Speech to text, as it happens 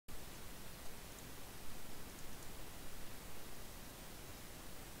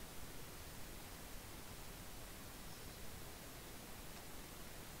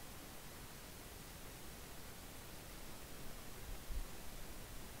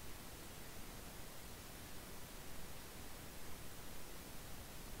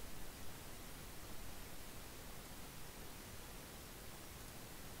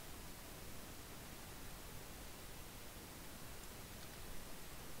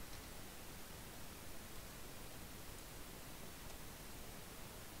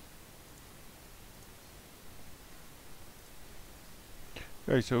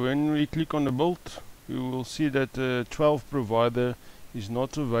Okay, so when we click on the build, you will see that the 12 provider is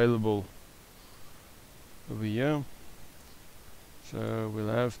not available over here. So we'll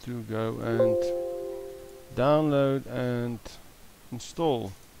have to go and download and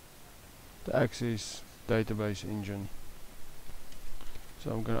install the Access database engine.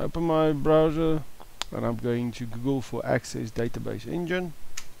 So I'm going to open my browser and I'm going to Google for Access database engine.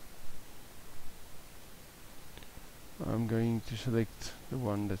 I'm going to select the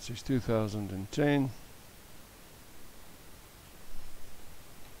one that says 2010.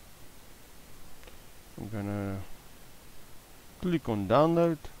 I'm going to click on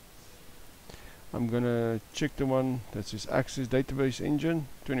download. I'm going to check the one that says Access database engine,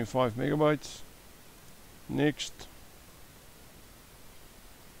 25 megabytes. Next.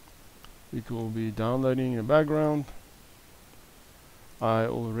 It will be downloading in the background. I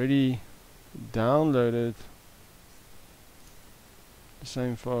already downloaded the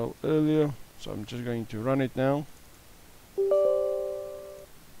same file earlier, so I'm just going to run it now.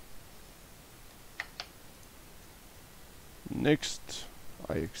 Next,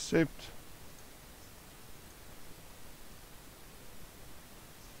 I accept.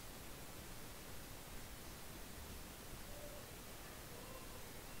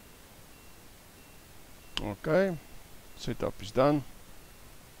 Okay, setup is done.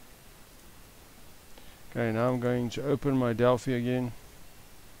 Okay, now I'm going to open my Delphi again,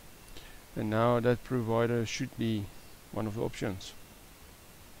 and now that provider should be one of the options.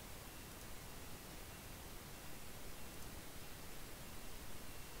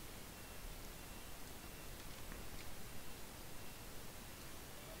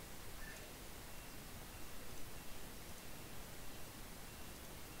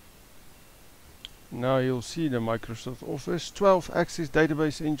 Now you'll see the Microsoft Office 12 Access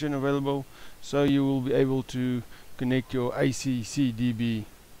database engine available, so you will be able to connect your ACCDB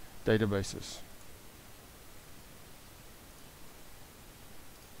databases.